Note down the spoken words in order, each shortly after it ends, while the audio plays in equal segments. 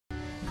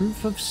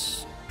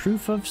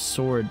Proof of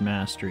sword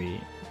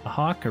mastery. A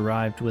hawk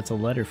arrived with a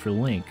letter for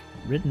Link,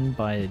 written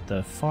by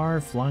the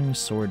far-flung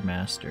sword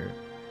master.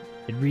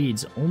 It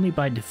reads, "Only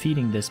by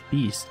defeating this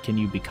beast can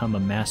you become a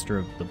master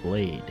of the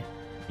blade."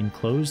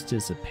 Enclosed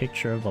is a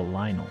picture of a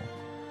Lionel.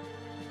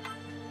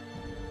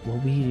 Well,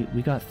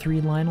 we got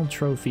 3 Lionel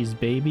trophies,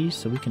 baby,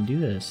 so we can do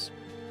this.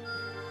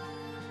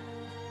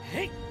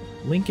 Hey.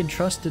 Link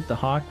entrusted the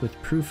hawk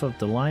with proof of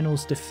the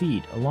Lionel's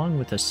defeat, along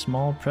with a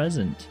small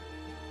present.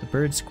 The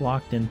bird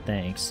squawked in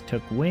thanks,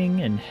 took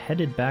wing, and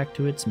headed back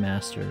to its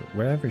master,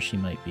 wherever she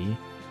might be.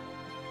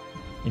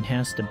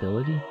 Enhanced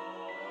ability?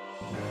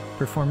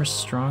 Perform a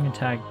strong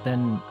attack,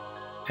 then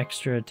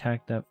extra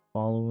attack that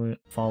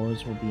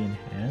follows will be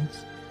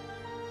enhanced?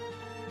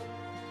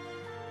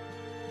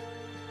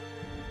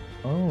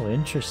 Oh,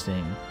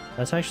 interesting.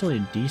 That's actually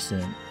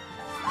decent.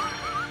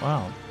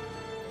 Wow.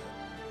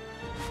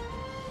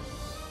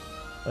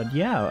 But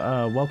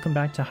yeah, welcome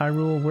back to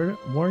Hyrule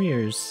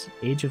Warriors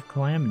Age of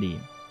Calamity.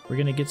 We're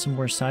gonna get some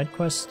more side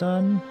quests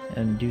done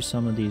and do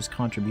some of these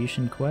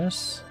contribution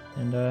quests.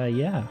 And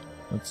yeah,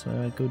 let's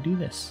go do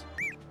this.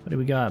 What do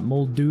we got?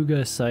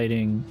 Molduga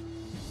Sighting.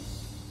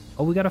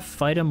 Oh, we gotta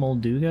fight a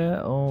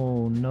Molduga?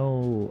 Oh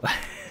no.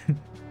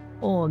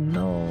 Oh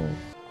no.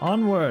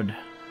 Onward!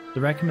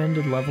 The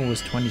recommended level was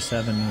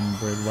 27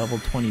 and we're level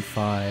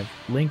 25.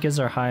 Link is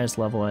our highest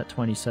level at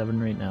 27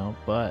 right now,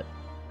 but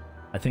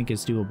I think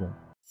it's doable.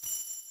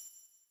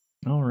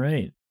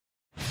 Alright.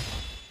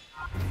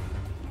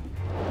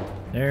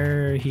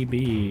 There he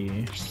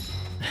be.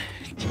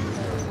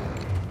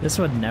 This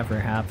would never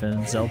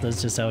happen.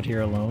 Zelda's just out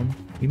here alone.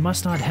 We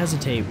must not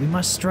hesitate. We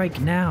must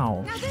strike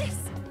now. Now this.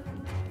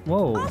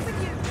 Whoa.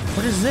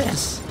 What is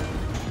this?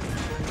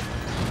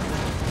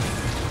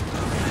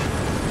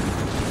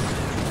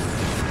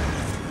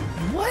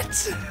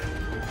 What?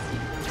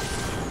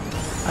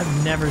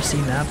 I've never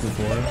seen that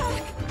before.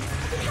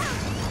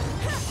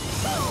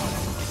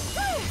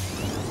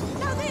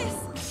 Now this.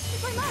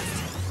 If I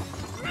must.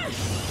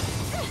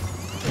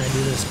 Can I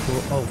do this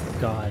cool? Oh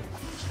god.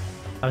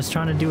 I was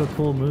trying to do a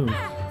cool move.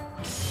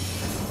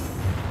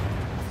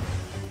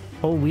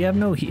 Oh, we have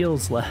no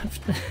heals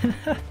left.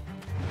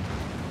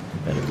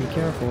 Better be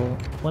careful.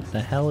 What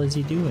the hell is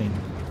he doing?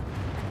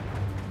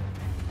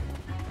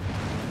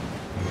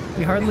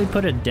 We hardly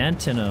put a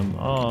dent in him.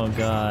 Oh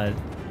god.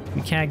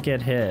 We can't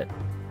get hit.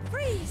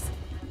 Freeze.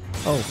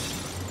 Oh.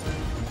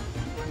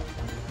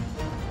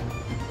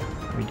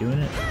 Are we doing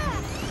it?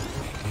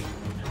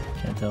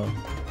 Can't tell.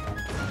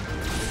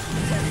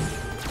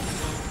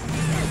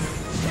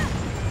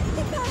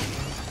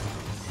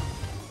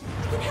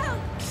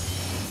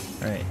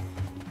 Alright.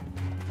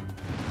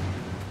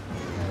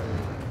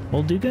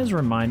 Moldugas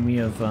remind me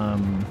of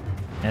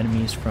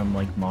enemies from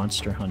like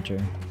Monster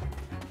Hunter.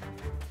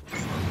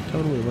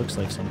 Totally looks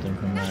like something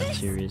from that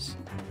series.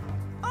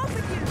 Oh,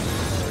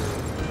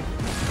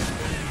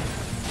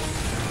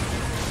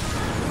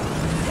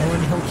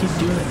 and he'll keep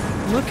doing it.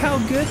 Look how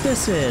good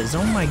this is!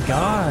 Oh my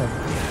god!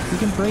 You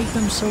can break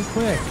them so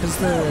quick because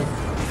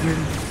your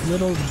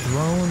little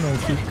drone will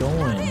keep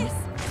going.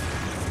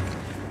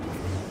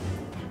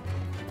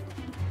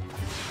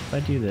 If I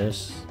do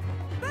this,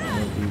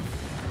 it'll be,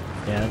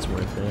 yeah, it's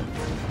worth it.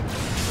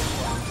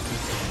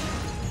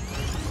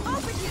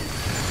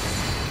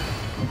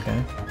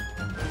 Okay.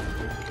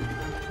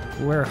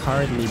 We're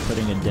hardly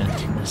putting a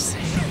dent in this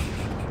thing.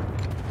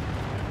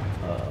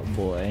 Oh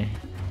boy.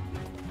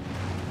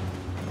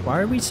 Why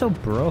are we so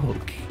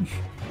broke?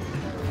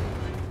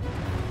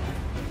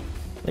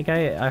 Like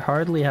I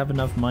hardly have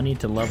enough money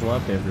to level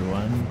up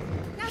everyone.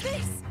 Now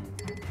this.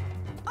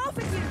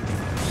 Over you.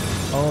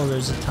 Oh,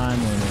 there's a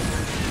time limit.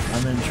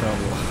 I'm in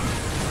trouble.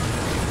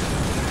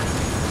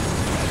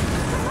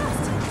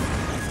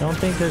 Don't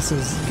think this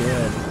is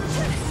good.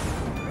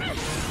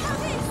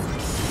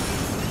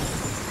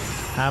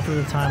 Half of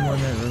the time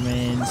limit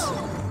remains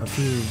a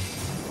few,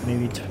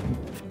 maybe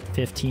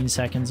 15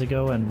 seconds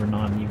ago, and we're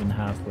not even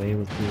halfway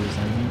with Blue's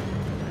enemy.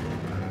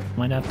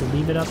 Might have to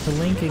leave it up to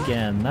Link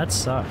again. That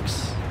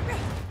sucks.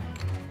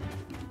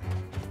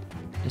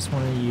 Just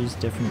want to use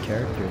different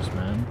characters,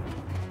 man.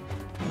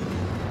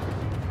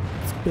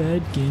 It's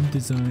bad game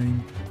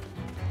design.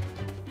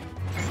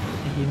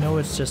 You know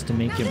it's just to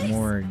make it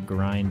more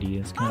grindy.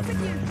 It's kind of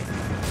annoying.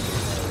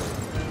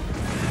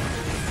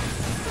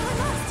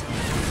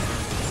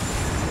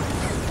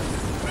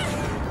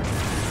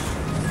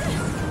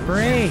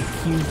 Break,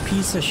 you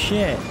piece of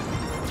shit.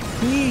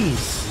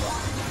 Please.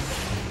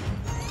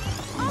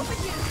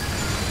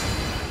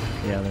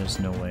 Yeah, there's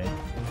no way.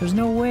 There's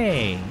no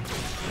way.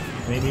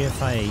 Maybe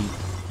if I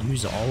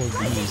use all of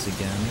these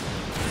again.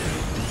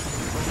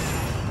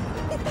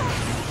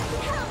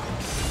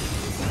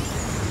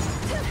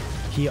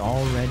 He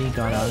already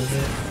got out of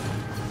it.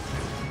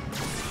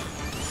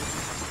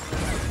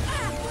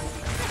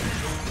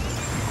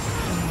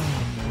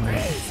 Oh,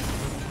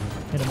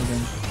 hit him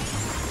again.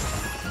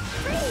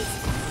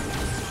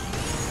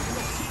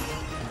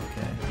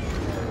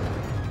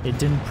 Okay. It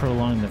didn't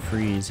prolong the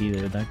freeze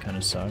either. That kind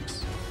of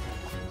sucks.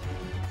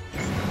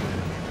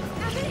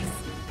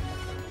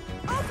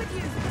 with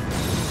you.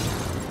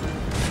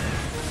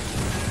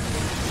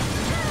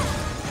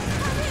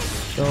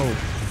 Go.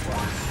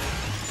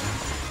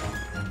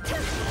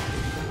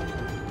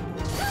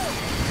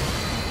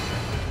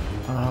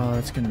 Oh,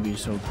 that's gonna be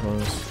so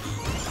close.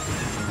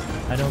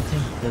 I don't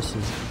think this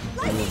is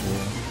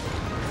doable.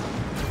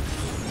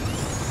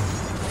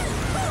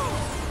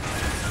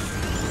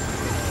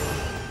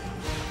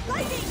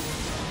 Lightning!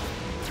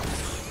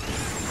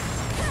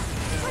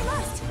 I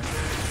must!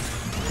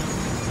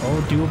 Oh,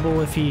 doable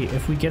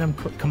if we get him.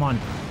 Come on,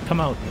 come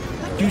out,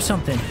 do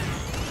something,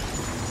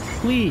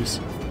 please.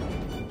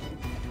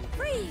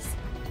 Freeze!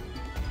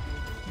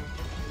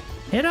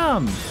 Hit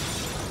him!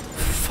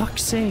 For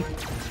fuck's sake!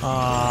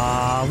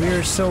 Ah, we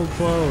are so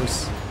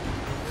close.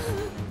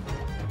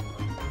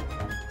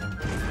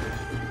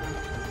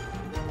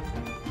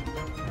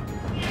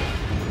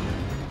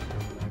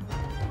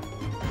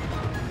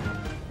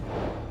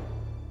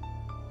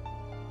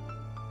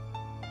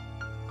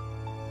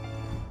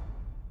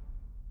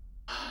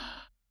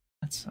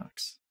 That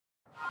sucks.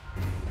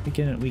 We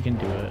can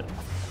do it.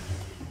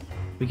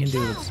 We can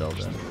do it with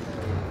Zelda.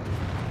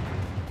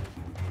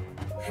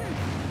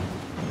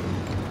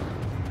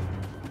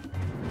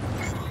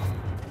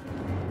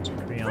 It's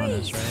pretty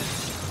honest, right?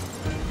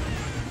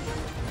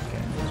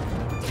 Okay.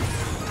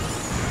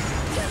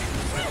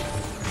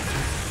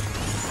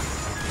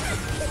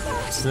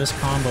 It's this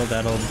combo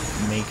that'll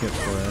make it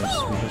for us.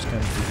 We just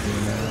gotta keep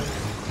doing that.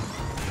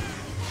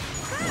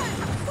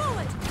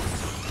 Forward!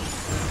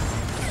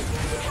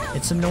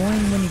 It's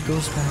annoying when he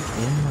goes back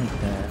in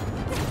like that.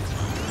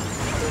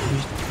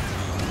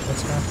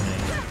 What's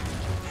happening?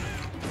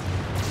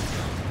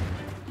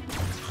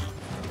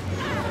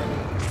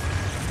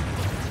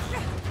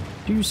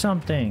 Do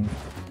something!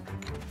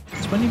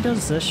 It's when he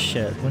does this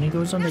shit. When he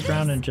goes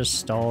underground and just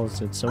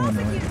stalls, it's so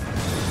annoying.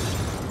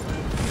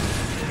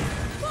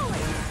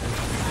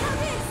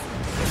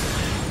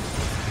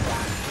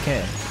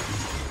 Okay.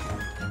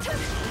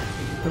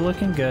 We're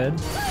looking good, I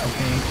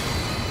think.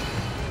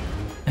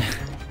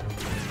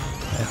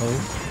 I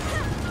hope.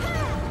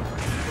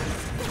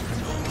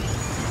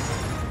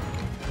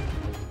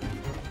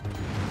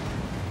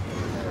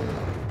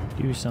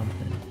 Do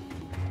something.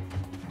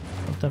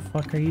 What the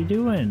fuck are you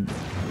doing?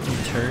 You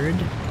turd?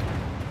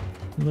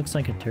 He looks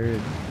like a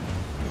turd.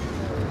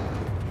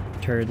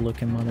 Turd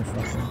looking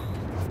motherfucker.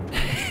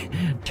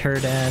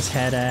 Turd ass,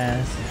 head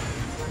ass,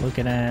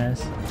 looking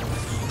ass.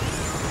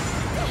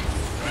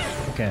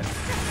 Okay.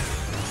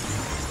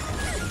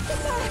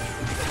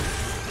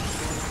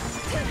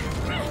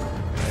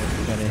 Alright,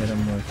 we gotta hit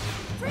him with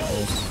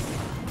pulse.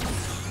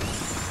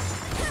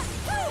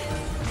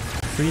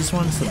 Freeze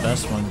one's the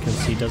best one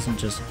because he doesn't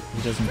keep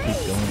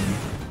going.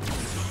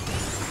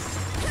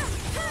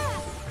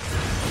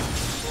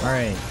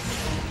 Alright.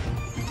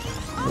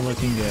 We're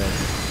looking good.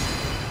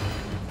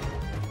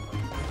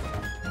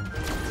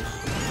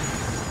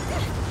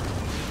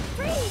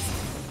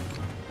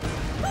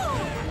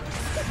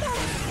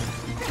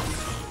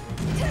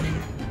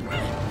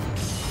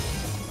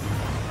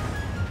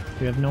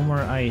 We have no more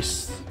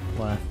ice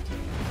left.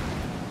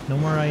 No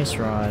more ice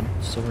rod,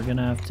 so we're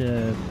gonna have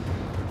to...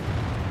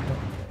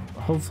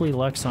 Hopefully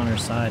Luck's on our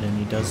side and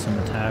he does some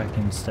attack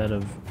instead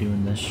of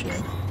doing this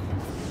shit.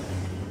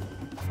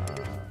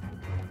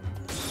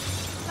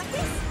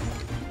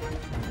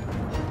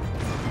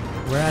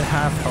 We're at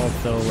half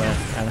health though,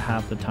 at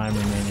half the time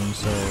remaining,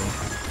 so I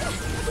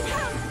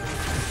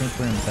think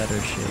we're in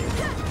better shape.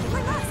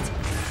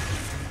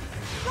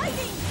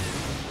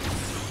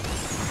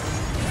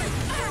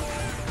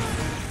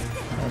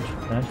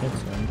 That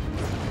hits him.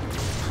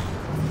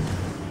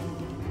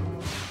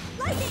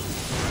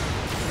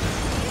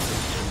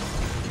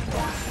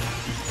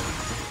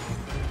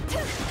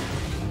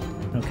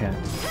 Okay.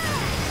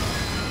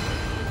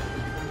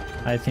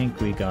 I think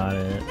we got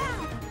it.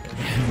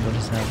 What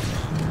is happening?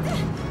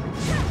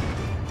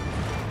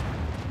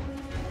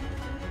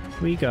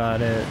 We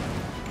got it.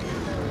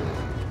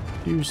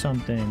 Do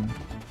something.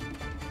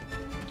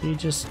 He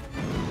just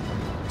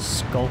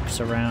skulks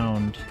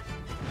around.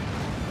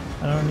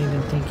 I don't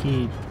even think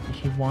he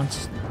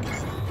wants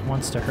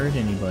to hurt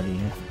anybody.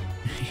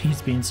 He's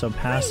being so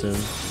passive.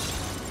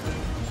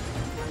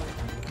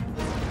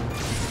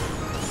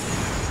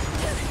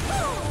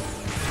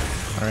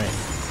 Alright.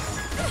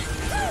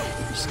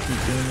 Just keep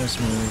doing this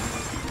move.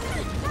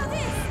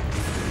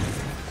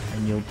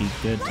 And you'll be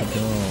good to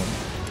go.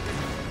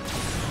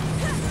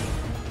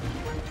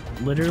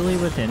 Literally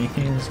with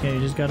anything in this game,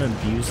 you just gotta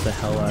abuse the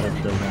hell out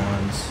of the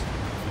wands.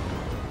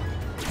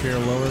 If you're a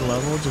lower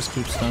level, just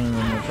keep stunning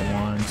them with the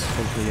wands.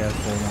 Hopefully you have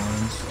full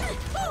wands.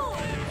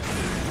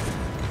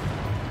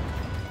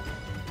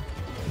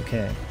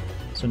 Okay,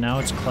 so now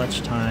it's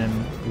clutch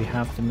time. We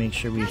have to make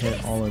sure we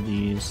hit all of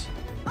these.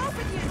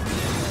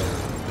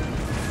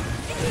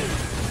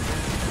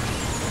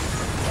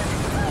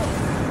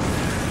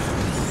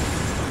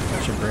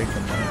 That should break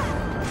them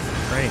now.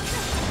 Great.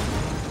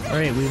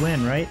 Alright, we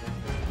win, right?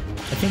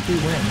 I think we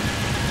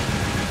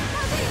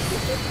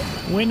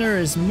win. Winner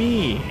is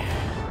me!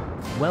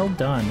 Well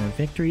done, our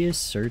victory is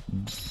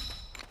certain.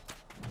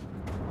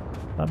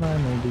 Bye-bye,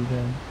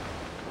 Molduga.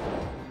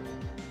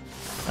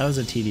 That was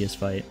a tedious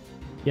fight.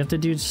 You have to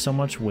do so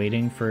much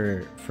waiting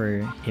for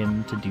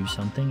him to do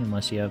something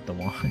unless you have the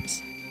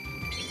wands.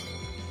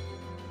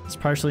 It's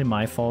partially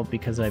my fault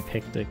because I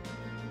picked a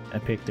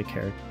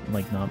character,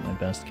 like, not my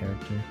best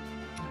character.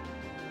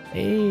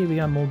 Hey, we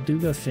got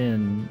Molduga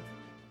Fin.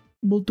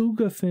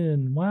 Molduga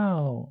Fin,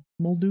 wow.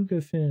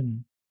 Molduga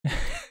Fin.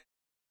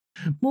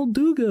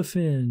 Molduga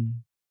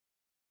Fin.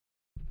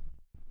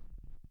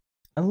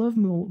 I love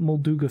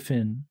Molduga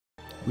Fin.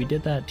 We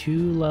did that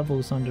 2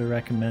 levels under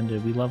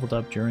recommended. We leveled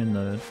up during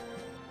the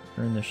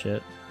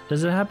shit.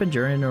 Does it happen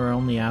during or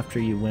only after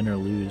you win or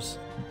lose?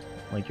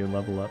 Like your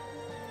level up?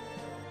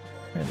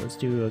 Alright, let's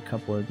do a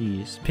couple of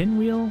these.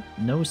 Pinwheel?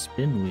 No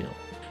spin wheel.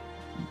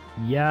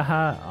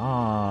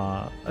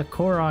 Yaha, a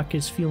Korok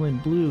is feeling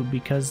blue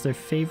because their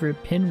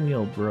favorite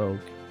pinwheel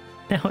broke.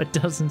 Now it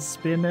doesn't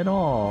spin at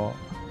all.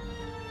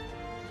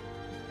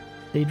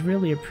 They'd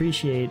really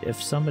appreciate if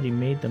somebody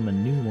made them a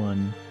new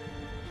one.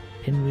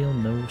 Pinwheel,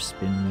 no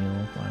spin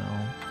wheel.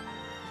 Wow.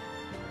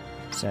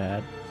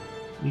 Sad.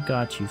 We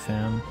got you,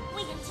 fam.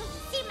 Wait until you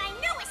see my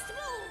newest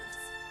moves!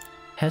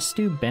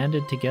 Hestu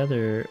banded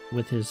together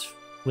with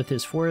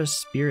his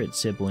forest spirit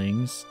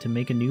siblings to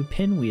make a new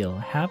pinwheel,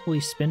 happily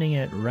spinning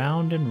it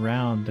round and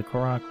round. The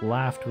Korok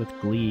laughed with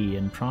glee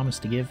and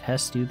promised to give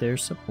Hestu their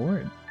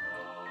support.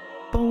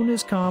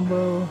 Bonus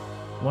combo!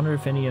 Wonder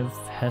if any of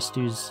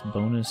Hestu's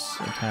bonus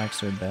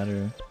attacks are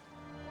better.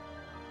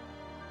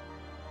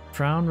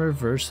 Frown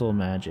reversal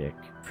magic.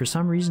 For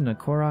some reason, a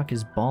Korok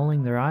is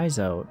bawling their eyes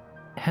out.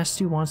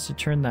 Hestu wants to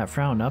turn that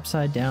frown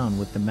upside down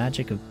with the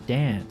magic of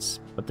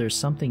dance, but there's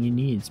something he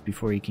needs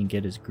before he can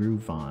get his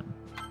groove on.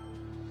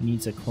 He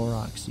needs a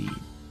Korok seed.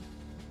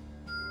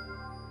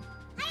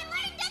 I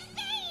learned a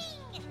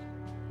thing!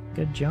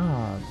 Good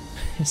job.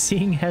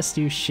 Seeing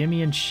Hestu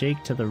shimmy and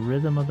shake to the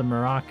rhythm of the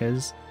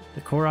maracas,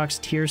 the Korok's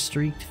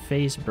tear-streaked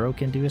face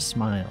broke into a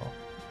smile.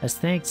 As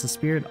thanks, the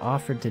spirit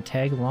offered to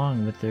tag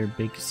along with their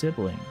big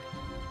sibling.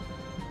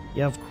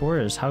 Yeah, of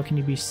course, how can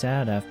you be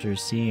sad after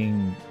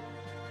seeing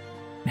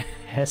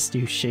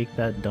Hestu shake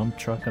that dump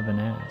truck of an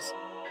ass?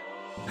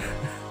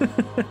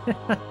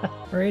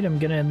 Alright, I'm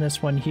gonna end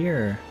this one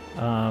here.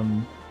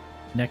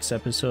 Next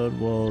episode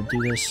we'll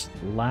do this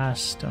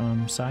last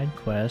side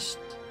quest.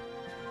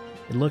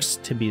 It looks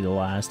to be the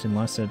last,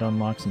 unless it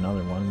unlocks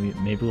another one.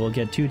 Maybe we'll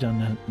get 2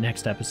 done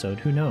next episode,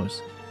 who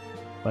knows?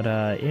 But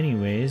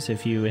anyways,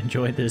 if you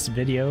enjoyed this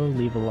video,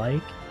 leave a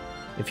like.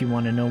 If you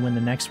want to know when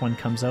the next one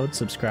comes out,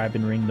 subscribe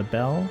and ring the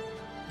bell,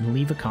 and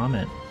leave a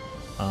comment.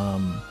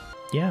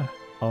 Yeah,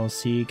 I'll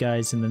see you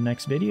guys in the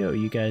next video.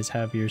 You guys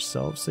have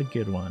yourselves a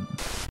good one.